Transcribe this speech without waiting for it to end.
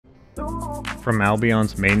From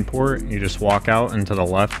Albion's main port, you just walk out and to the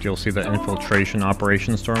left you'll see the Infiltration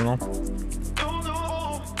Operations Terminal.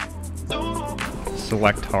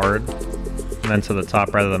 Select Hard, and then to the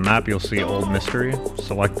top right of the map you'll see Old Mystery.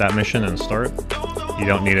 Select that mission and start. You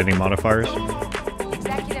don't need any modifiers.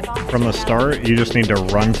 From the start, you just need to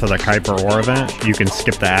run to the Kuiper Ore event. You can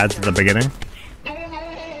skip the ads at the beginning.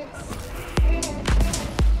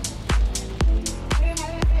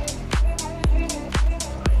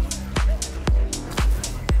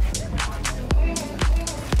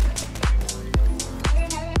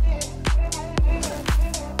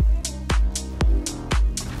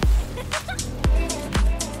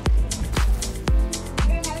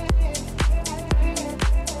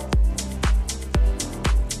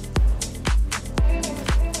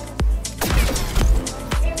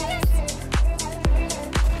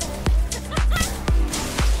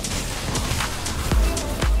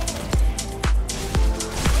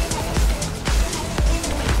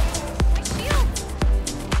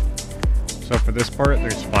 So for this part,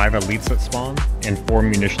 there's 5 elites that spawn, and 4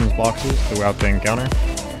 munitions boxes throughout the encounter.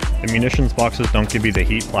 The munitions boxes don't give you the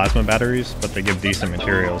heat plasma batteries, but they give decent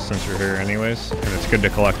materials since you're here anyways, and it's good to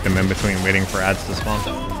collect them in between waiting for ads to spawn.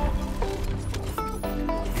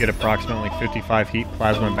 You get approximately 55 heat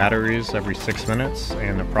plasma batteries every 6 minutes,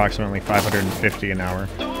 and approximately 550 an hour.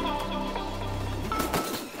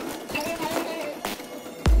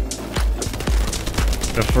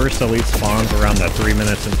 The first elite spawns around the 3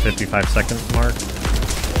 minutes and 55 seconds mark.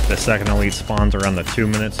 The second elite spawns around the 2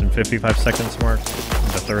 minutes and 55 seconds mark.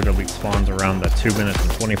 The third elite spawns around the 2 minutes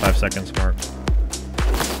and 25 seconds mark.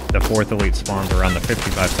 The fourth elite spawns around the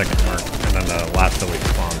 55 second mark, and then the last elite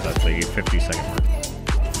spawns at the 50 second mark.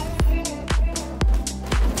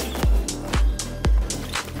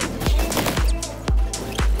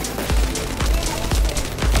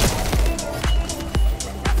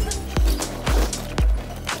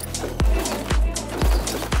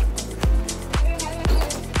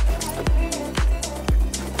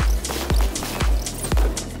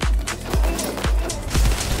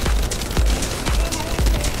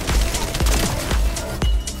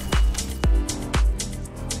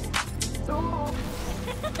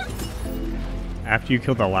 After you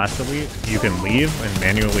kill the last elite, you can leave and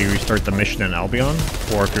manually restart the mission in Albion,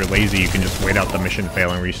 or if you're lazy you can just wait out the mission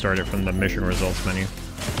fail and restart it from the mission results menu.